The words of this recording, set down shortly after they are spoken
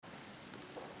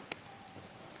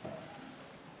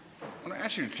I want to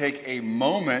ask you to take a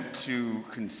moment to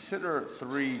consider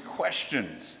 3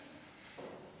 questions.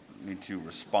 You don't need to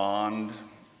respond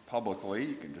publicly.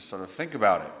 You can just sort of think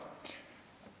about it.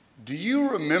 Do you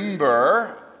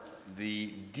remember the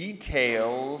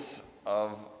details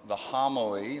of the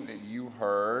homily that you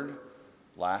heard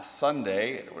last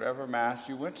Sunday at whatever Mass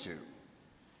you went to?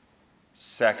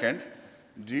 Second,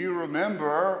 do you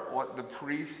remember what the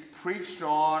priest preached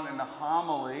on in the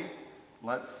homily,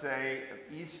 let's say, at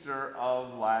Easter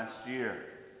of last year?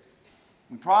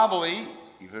 And probably,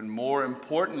 even more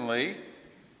importantly,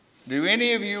 do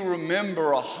any of you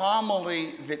remember a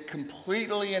homily that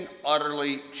completely and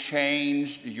utterly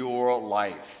changed your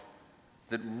life,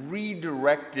 that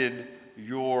redirected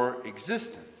your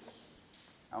existence?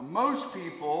 Now, most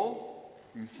people,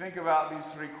 if you think about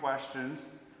these 3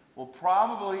 questions, will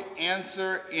probably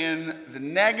answer in the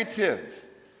negative.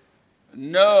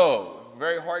 No,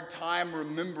 very hard time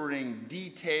remembering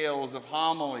details of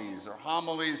homilies or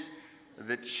homilies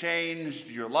that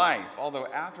changed your life. Although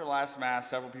after last Mass,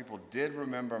 several people did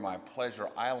remember my Pleasure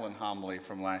Island homily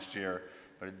from last year,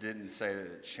 but it didn't say that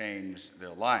it changed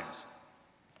their lives.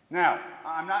 Now,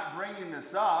 I'm not bringing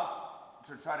this up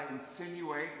to try to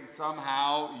insinuate that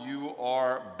somehow you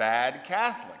are bad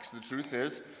Catholics. The truth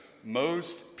is,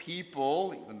 most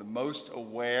people, even the most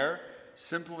aware,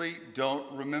 simply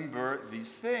don't remember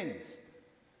these things.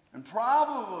 And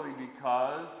probably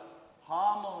because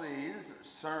homilies,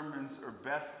 sermons, are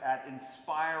best at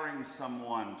inspiring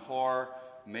someone for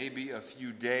maybe a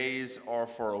few days or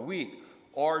for a week,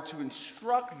 or to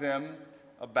instruct them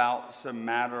about some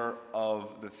matter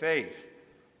of the faith.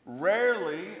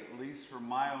 Rarely, at least from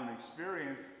my own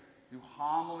experience, do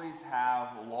homilies have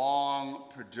long,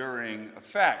 perduring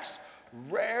effects.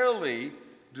 Rarely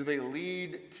do they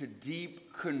lead to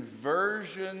deep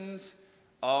conversions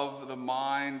of the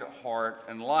mind, heart,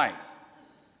 and life.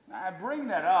 Now, I bring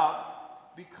that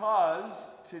up because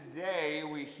today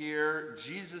we hear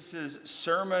Jesus'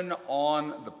 Sermon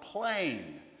on the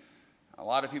Plain. A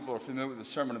lot of people are familiar with the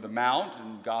Sermon on the Mount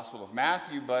in the Gospel of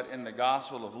Matthew, but in the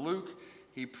Gospel of Luke,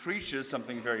 he preaches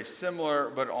something very similar,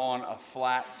 but on a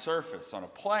flat surface, on a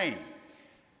plain.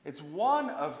 It's one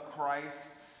of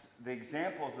the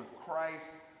examples of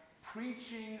Christ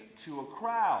preaching to a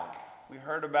crowd. We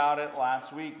heard about it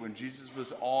last week when Jesus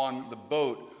was on the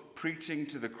boat preaching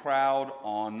to the crowd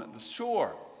on the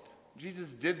shore.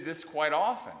 Jesus did this quite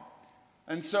often.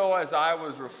 And so as I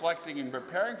was reflecting and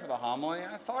preparing for the homily,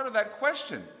 I thought of that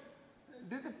question.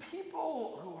 Did the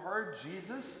people who heard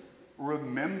Jesus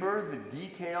remember the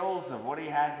details of what he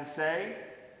had to say?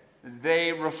 Did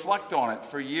they reflect on it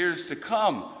for years to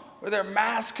come? Were there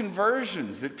mass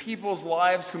conversions that people's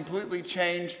lives completely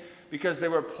changed because they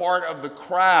were part of the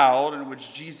crowd in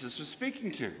which Jesus was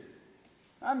speaking to?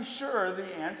 I'm sure the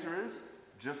answer is,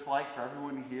 just like for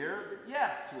everyone here, that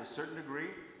yes, to a certain degree,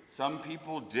 some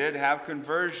people did have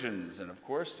conversions. And of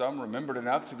course, some remembered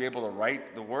enough to be able to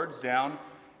write the words down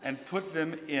and put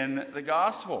them in the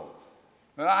gospel.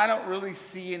 But I don't really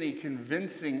see any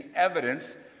convincing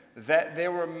evidence that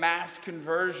there were mass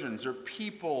conversions or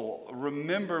people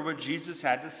remember what Jesus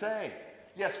had to say.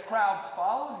 Yes, crowds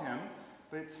followed him,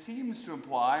 but it seems to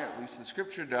imply, at least the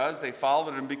scripture does, they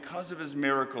followed him because of his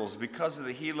miracles, because of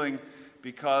the healing,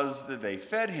 because they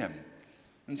fed him.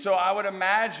 And so I would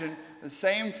imagine the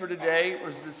same for today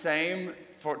was the same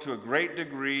to a great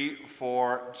degree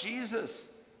for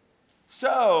Jesus.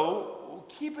 So,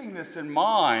 keeping this in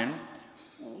mind,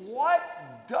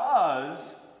 what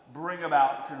does bring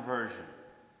about conversion?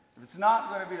 If it's not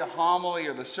going to be the homily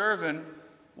or the sermon,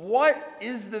 what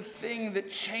is the thing that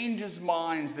changes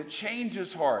minds, that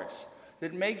changes hearts,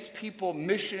 that makes people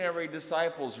missionary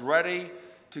disciples ready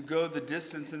to go the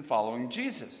distance in following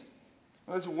Jesus?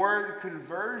 Well, this word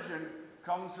conversion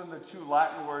comes from the 2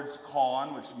 Latin words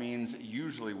con, which means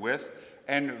usually with,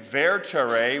 and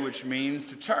vertere, which means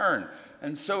to turn.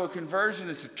 And so a conversion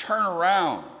is to turn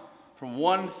around from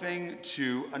one thing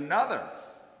to another.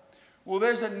 Well,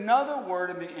 there's another word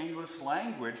in the English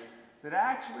language that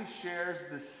actually shares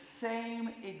the same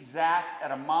exact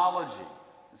etymology.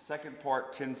 The second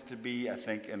part tends to be, I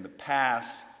think, in the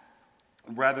past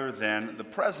rather than the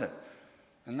present.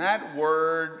 And that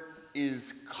word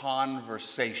is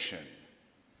conversation.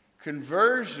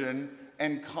 Conversion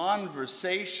and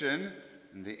conversation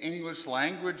in the English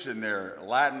language and their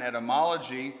Latin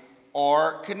etymology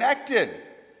are connected.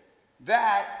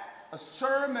 That a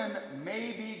sermon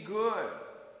may be good.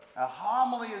 A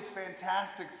homily is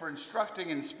fantastic for instructing,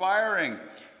 inspiring.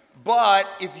 But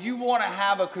if you want to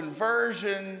have a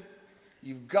conversion,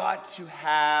 you've got to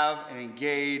have and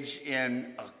engage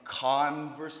in a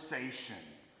conversation.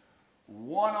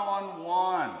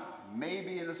 one-on-one,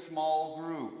 maybe in a small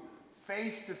group,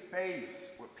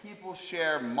 face-to-face, where people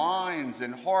share minds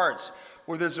and hearts,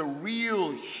 where there's a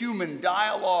real human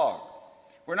dialogue.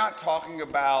 We're not talking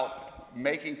about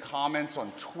making comments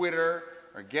on Twitter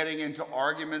or getting into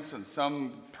arguments on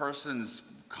some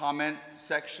person's comment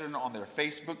section on their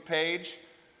Facebook page.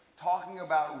 Talking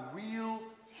about real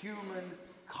human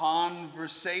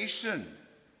conversation.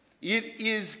 It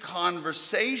is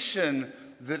conversation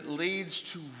that leads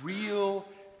to real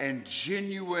and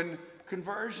genuine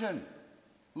conversion.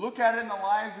 Look at it in the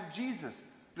lives of Jesus.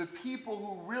 The people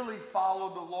who really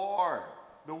followed the Lord,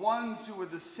 the ones who were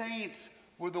the saints,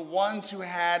 were the ones who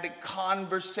had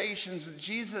conversations with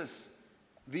Jesus.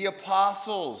 The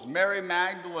apostles, Mary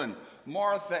Magdalene,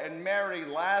 Martha and Mary,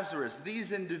 Lazarus,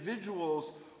 these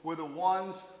individuals were the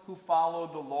ones who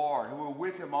followed the Lord, who were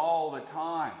with him all the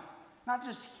time. Not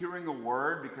just hearing a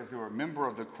word because they were a member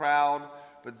of the crowd,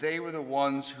 but they were the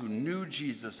ones who knew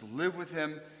Jesus, lived with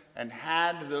him, and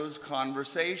had those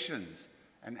conversations.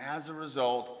 And as a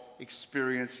result,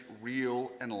 experienced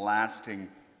real and lasting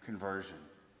conversion.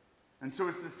 And so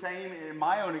it's the same in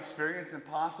my own experience and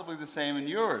possibly the same in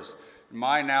yours. In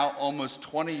my now almost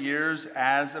 20 years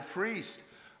as a priest,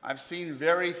 I've seen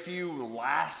very few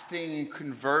lasting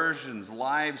conversions,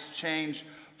 lives changed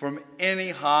from any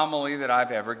homily that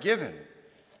I've ever given.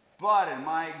 But in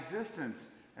my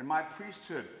existence, in my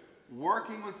priesthood,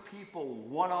 working with people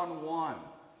one-on-one,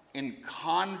 in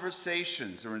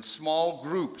conversations or in small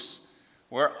groups,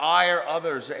 where I or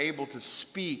others are able to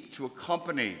speak, to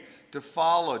accompany, to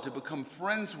follow, to become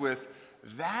friends with,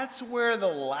 that's where the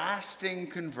lasting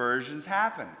conversions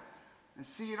happen. And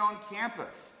see it on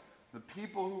campus. The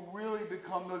people who really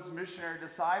become those missionary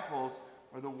disciples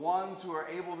are the ones who are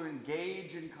able to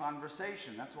engage in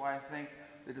conversation. That's why I think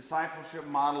the discipleship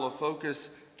model of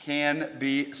Focus can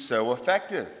be so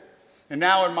effective. And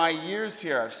now in my years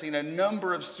here, I've seen a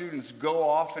number of students go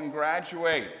off and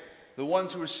graduate. The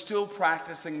ones who are still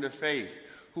practicing their faith,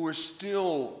 who are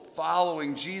still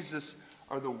following Jesus,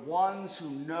 are the ones who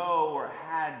know or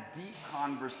had deep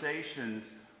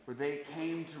conversations where they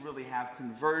came to really have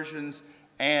conversions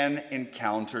and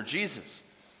encounter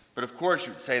Jesus. But of course,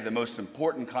 you'd say the most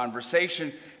important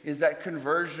conversation is that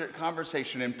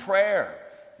conversation in prayer.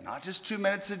 Not just 2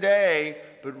 minutes a day,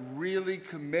 but really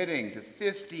committing to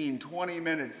 15, 20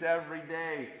 minutes every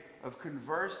day of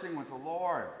conversing with the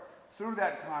Lord. Through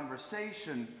that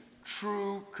conversation,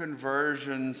 true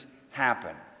conversions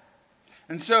happen.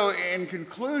 And so in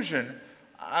conclusion,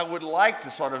 I would like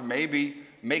to sort of maybe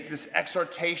make this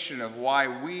exhortation of why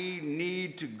we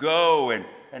need to go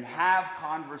and have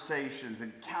conversations,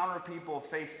 encounter people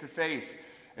face to face,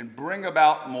 and bring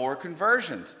about more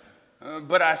conversions.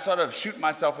 But I sort of shoot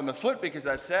myself in the foot because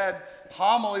I said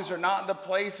homilies are not the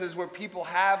places where people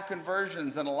have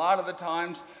conversions. And a lot of the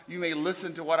times you may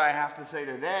listen to what I have to say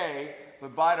today,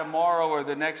 but by tomorrow or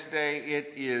the next day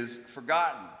it is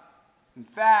forgotten. In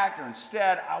fact, or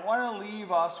instead, I want to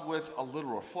leave us with a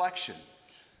little reflection.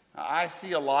 I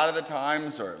see a lot of the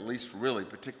times, or at least really,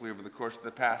 particularly over the course of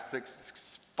the past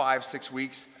 5-6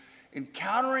 weeks,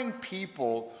 encountering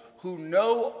people who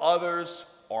know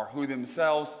others or who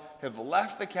themselves have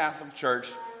left the Catholic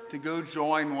Church to go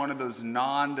join one of those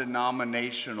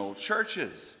non-denominational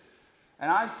churches. And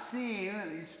I've seen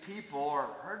these people, or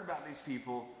heard about these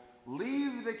people,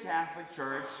 leave the Catholic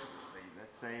Church, which they,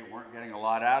 let's say, weren't getting a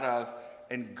lot out of,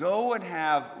 and go and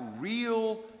have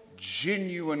real,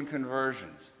 genuine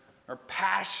conversions, or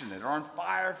passionate, or on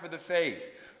fire for the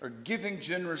faith, or giving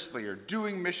generously, or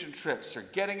doing mission trips, or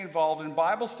getting involved in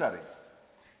Bible studies.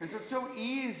 And so it's so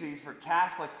easy for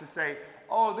Catholics to say,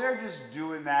 oh, they're just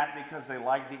doing that because they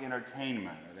like the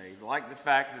entertainment, or they like the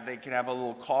fact that they can have a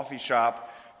little coffee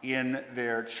shop in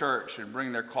their church and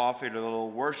bring their coffee to the little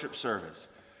worship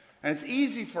service. And it's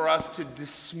easy for us to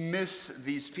dismiss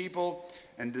these people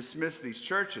and dismiss these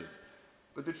churches.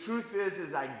 But the truth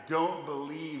is I don't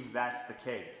believe that's the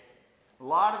case. A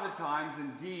lot of the times,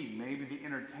 indeed, maybe the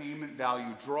entertainment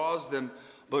value draws them,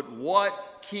 but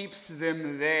what keeps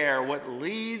them there, what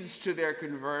leads to their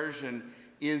conversion,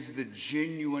 is the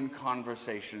genuine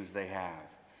conversations they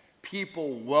have.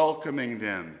 People welcoming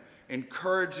them,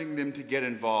 encouraging them to get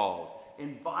involved,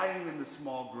 inviting them to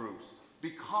small groups,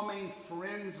 becoming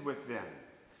friends with them.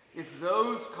 It's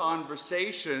those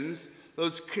conversations,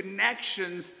 those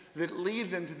connections that lead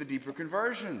them to the deeper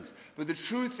conversions. But the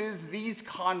truth is, these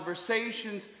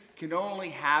conversations can only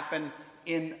happen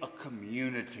in a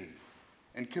community,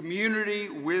 and community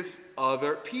with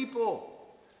other people.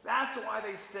 That's why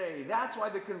they stay. That's why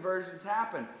the conversions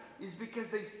happen, is because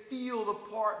they feel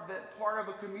that part of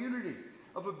a community.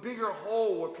 of a bigger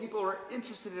whole where people are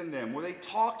interested in them, where they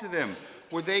talk to them,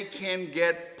 where they can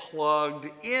get plugged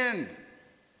in.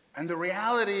 And the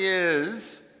reality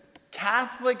is,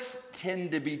 Catholics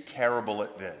tend to be terrible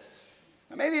at this.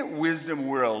 Now, maybe at Wisdom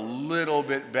we're a little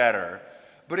bit better,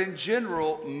 but in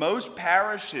general, most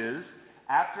parishes,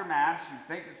 after Mass, you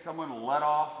think that someone let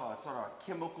off a sort of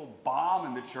chemical bomb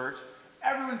in the church,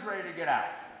 everyone's ready to get out.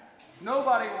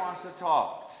 Nobody wants to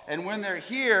talk. And when they're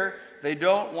here, they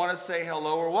don't want to say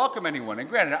hello or welcome anyone. And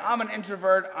granted, I'm an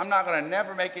introvert. I'm not going to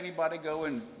never make anybody go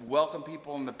and welcome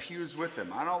people in the pews with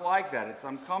them. I don't like that. It's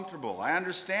uncomfortable. I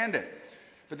understand it.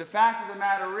 But the fact of the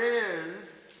matter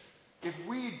is, if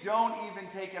we don't even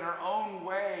take in our own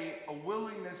way a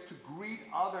willingness to greet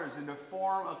others and to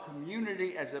form a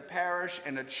community as a parish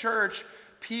and a church,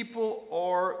 people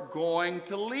are going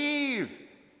to leave.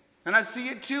 And I see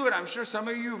it too, and I'm sure some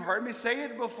of you have heard me say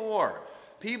it before.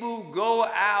 People who go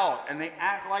out and they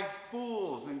act like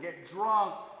fools and get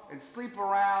drunk and sleep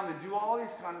around and do all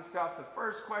these kind of stuff. The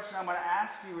first question I'm going to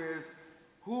ask you is,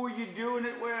 who are you doing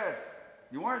it with?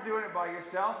 You weren't doing it by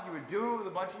yourself. You were doing it with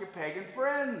a bunch of your pagan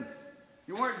friends.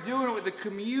 You weren't doing it with a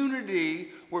community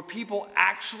where people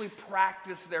actually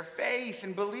practice their faith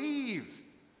and believe.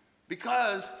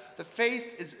 Because the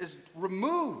faith is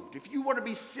removed. If you want to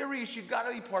be serious, you've got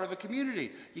to be part of a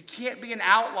community. You can't be an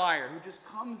outlier who just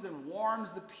comes and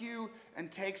warms the pew and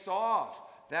takes off.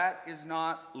 That is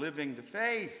not living the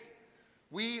faith.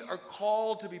 We are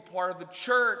called to be part of the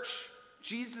church.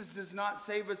 Jesus does not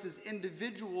save us as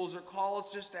individuals or call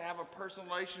us just to have a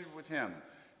personal relationship with him.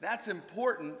 That's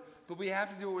important, but we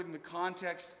have to do it in the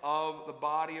context of the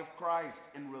body of Christ,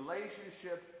 in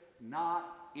relationship, not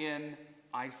in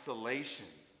isolation.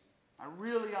 I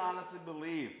really honestly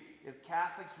believe if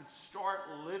Catholics would start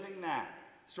living that,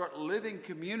 start living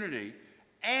community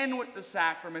and with the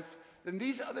sacraments, then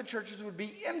these other churches would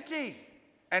be empty.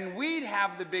 And we'd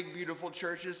have the big, beautiful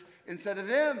churches instead of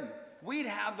them. We'd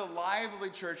have the lively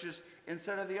churches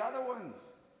instead of the other ones.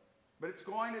 But it's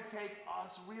going to take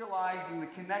us realizing the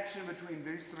connection between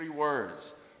these three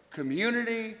words.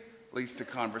 Community leads to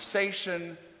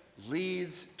conversation,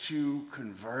 leads to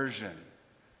conversion.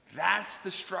 That's the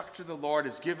structure the Lord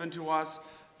has given to us.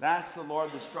 That's the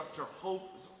Lord, the structure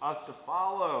hopes us to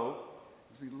follow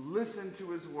as we listen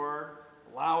to his word,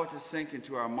 allow it to sink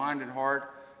into our mind and heart,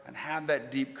 and have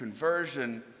that deep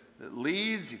conversion that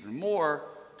leads even more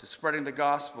to spreading the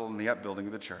gospel and the upbuilding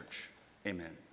of the church. Amen.